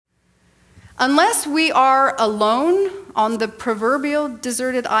Unless we are alone on the proverbial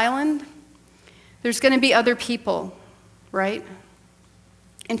deserted island, there's going to be other people, right?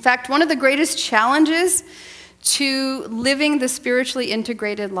 In fact, one of the greatest challenges to living the spiritually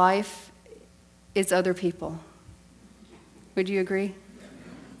integrated life is other people. Would you agree?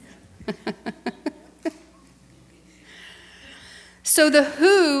 So the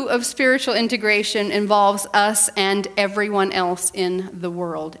who of spiritual integration involves us and everyone else in the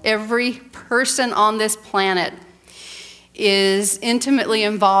world. Every person on this planet is intimately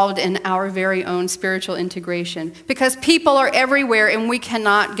involved in our very own spiritual integration, because people are everywhere and we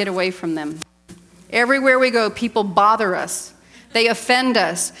cannot get away from them. Everywhere we go, people bother us. They offend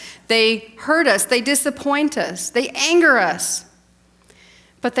us. They hurt us. They disappoint us. They anger us.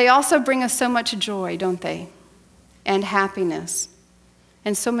 But they also bring us so much joy, don't they? And happiness.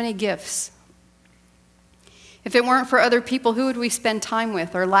 And so many gifts. If it weren't for other people, who would we spend time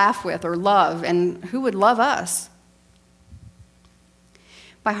with or laugh with or love? And who would love us?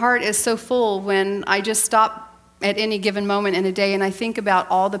 My heart is so full when I just stop at any given moment in a day and I think about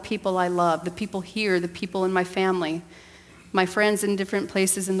all the people I love, the people here, the people in my family, my friends in different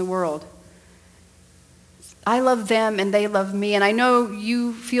places in the world. I love them and they love me, and I know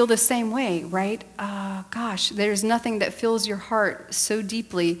you feel the same way, right? Gosh, there's nothing that fills your heart so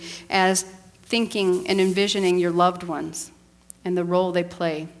deeply as thinking and envisioning your loved ones and the role they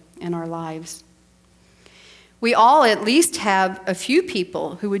play in our lives. We all at least have a few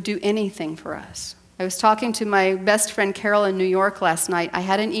people who would do anything for us. I was talking to my best friend Carol in New York last night. I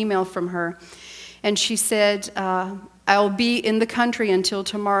had an email from her, and she said, I'll be in the country until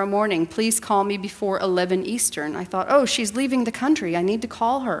tomorrow morning. Please call me before 11 Eastern. I thought, oh, she's leaving the country. I need to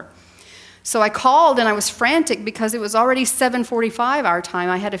call her. So I called, and I was frantic because it was already 7:45 our time.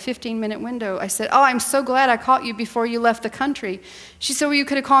 I had a 15-minute window. I said, oh, I'm so glad I caught you before you left the country. She said, well, you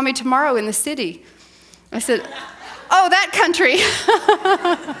could have called me tomorrow in the city. I said, oh, that country.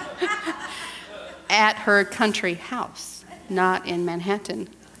 At her country house, not in Manhattan.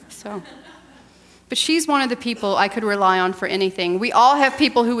 But she's one of the people I could rely on for anything. We all have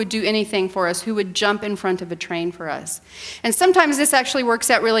people who would do anything for us, who would jump in front of a train for us. And sometimes this actually works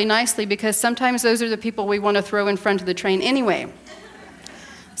out really nicely, because sometimes those are the people we want to throw in front of the train anyway.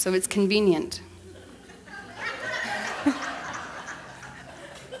 So it's convenient.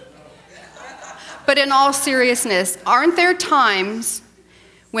 But in all seriousness, aren't there times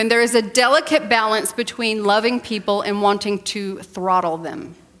when there is a delicate balance between loving people and wanting to throttle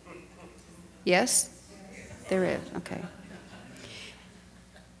them? Yes? There is, okay.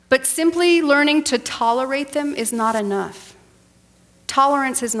 But simply learning to tolerate them is not enough.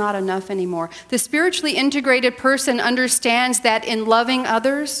 Tolerance is not enough anymore. The spiritually integrated person understands that in loving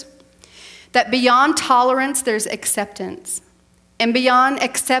others, that beyond tolerance there's acceptance. And beyond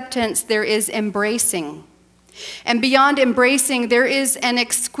acceptance there is embracing. And beyond embracing, there is an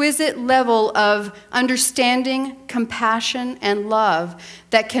exquisite level of understanding, compassion, and love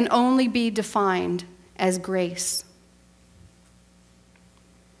that can only be defined as grace.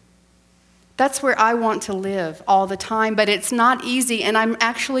 That's where I want to live all the time, but it's not easy, and I'm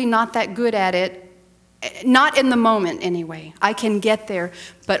actually not that good at it. Not in the moment, anyway. I can get there,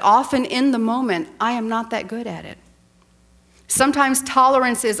 but often in the moment, I am not that good at it. Sometimes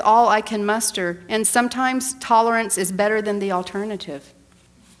tolerance is all I can muster, and sometimes tolerance is better than the alternative.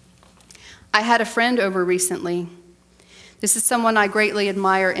 I had a friend over recently. This is someone I greatly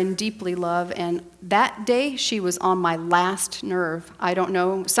admire and deeply love, and that day she was on my last nerve. I don't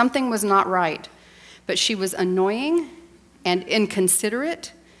know, something was not right, but she was annoying and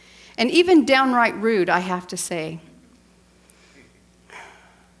inconsiderate and even downright rude, I have to say.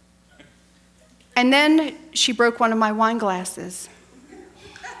 And then she broke one of my wine glasses.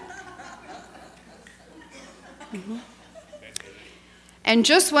 And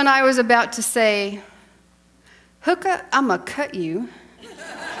just when I was about to say, "Hooka, I'ma cut you,"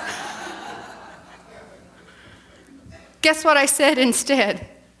 guess what I said instead?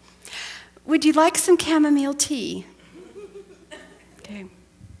 "Would you like some chamomile tea?" Okay.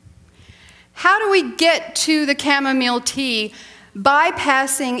 How do we get to the chamomile tea?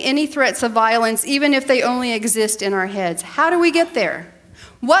 Bypassing any threats of violence, even if they only exist in our heads. How do we get there?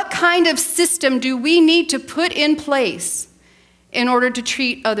 What kind of system do we need to put in place in order to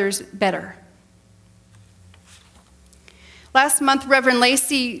treat others better? Last month, Reverend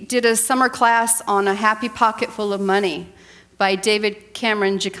Lacey did a summer class on A Happy Pocket Full of Money by David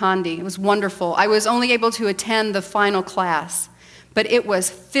Cameron Gikondi. It was wonderful. I was only able to attend the final class, but it was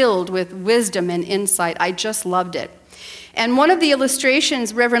filled with wisdom and insight. I just loved it. And one of the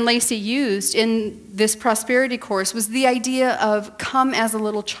illustrations Reverend Lacey used in this prosperity course was the idea of come as a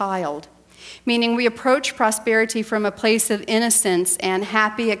little child. meaning we approach prosperity from a place of innocence and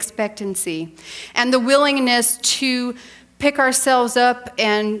happy expectancy, and the willingness to pick ourselves up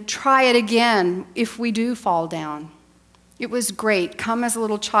and try it again if we do fall down. It was great, come as a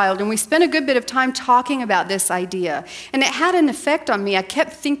little child, and we spent a good bit of time talking about this idea, and it had an effect on me. I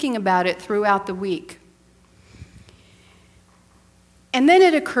kept thinking about it throughout the week. And then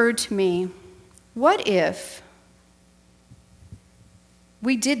it occurred to me, what if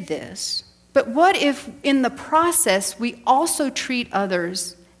we did this, but what if in the process we also treat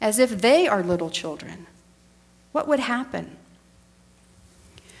others as if they are little children? What would happen?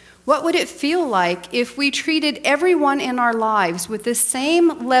 What would it feel like if we treated everyone in our lives with the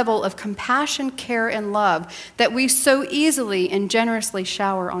same level of compassion, care, and love that we so easily and generously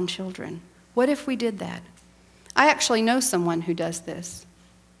shower on children? What if we did that? I actually know someone who does this.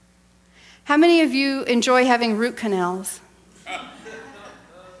 How many of you enjoy having root canals?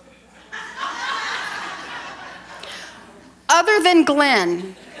 Other than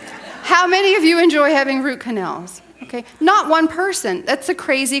Glenn, how many of you enjoy having root canals? Okay, not one person. That's a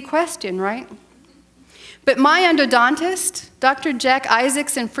crazy question, right? But my endodontist, Dr. Jack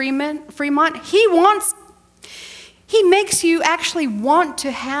Isaacs in Fremont, he makes you actually want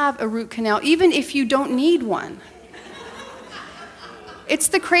to have a root canal, even if you don't need one. It's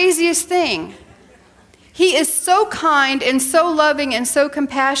the craziest thing. He is so kind and so loving and so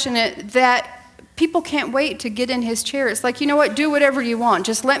compassionate that people can't wait to get in his chair. It's like, you know what, do whatever you want.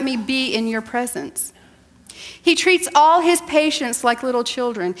 Just let me be in your presence. He treats all his patients like little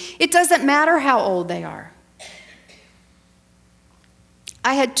children. It doesn't matter how old they are.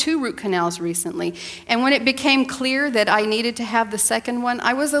 I had 2 root canals recently, and when it became clear that I needed to have the second one,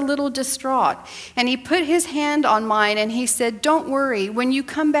 I was a little distraught. And he put his hand on mine and he said, "Don't worry, when you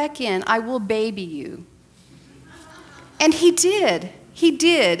come back in, I will baby you." And he did. He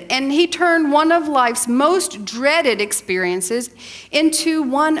did, and he turned one of life's most dreaded experiences into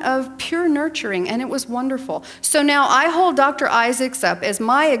one of pure nurturing, and it was wonderful. So now I hold Dr. Isaacs up as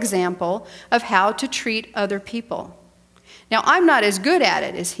my example of how to treat other people. Now, I'm not as good at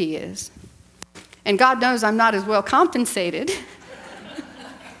it as he is, and God knows I'm not as well compensated.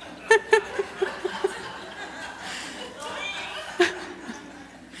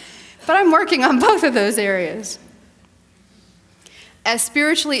 But I'm working on both of those areas. As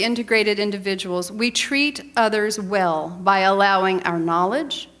spiritually integrated individuals, we treat others well by allowing our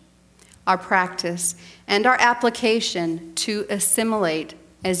knowledge, our practice, and our application to assimilate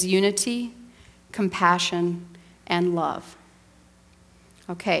as unity, compassion, and love.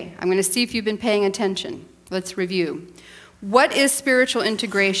 Okay, I'm going to see if you've been paying attention. Let's review. What is spiritual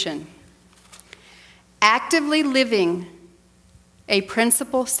integration? Actively living a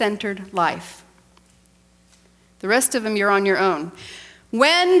principle-centered life. The rest of them, you're on your own.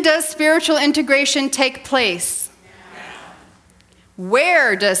 When does spiritual integration take place?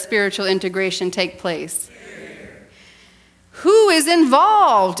 Where does spiritual integration take place? Who is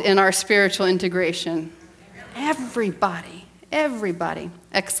involved in our spiritual integration? Everybody. Everybody.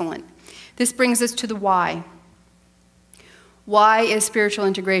 Excellent. This brings us to the why. Why is spiritual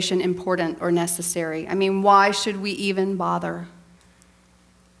integration important or necessary? I mean, why should we even bother?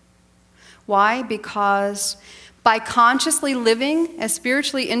 Why? Because by consciously living as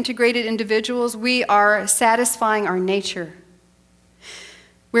spiritually integrated individuals, we are satisfying our nature.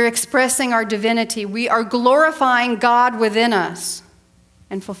 We're expressing our divinity. We are glorifying God within us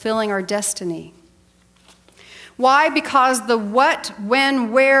and fulfilling our destiny. Why? Because the what,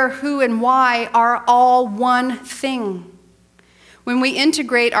 when, where, who, and why are all one thing. When we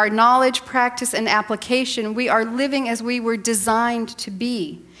integrate our knowledge, practice, and application, we are living as we were designed to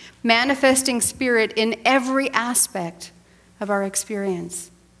be, manifesting spirit in every aspect of our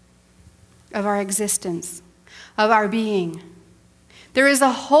experience, of our existence, of our being. There is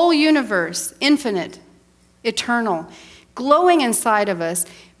a whole universe, infinite, eternal, glowing inside of us,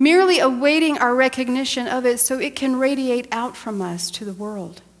 merely awaiting our recognition of it so it can radiate out from us to the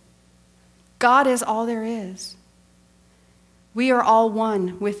world. God is all there is. We are all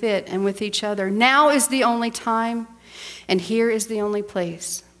one with it and with each other. Now is the only time, and here is the only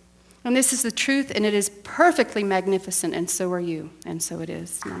place. And this is the truth, and it is perfectly magnificent, and so are you, and so it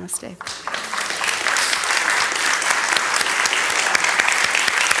is. Namaste.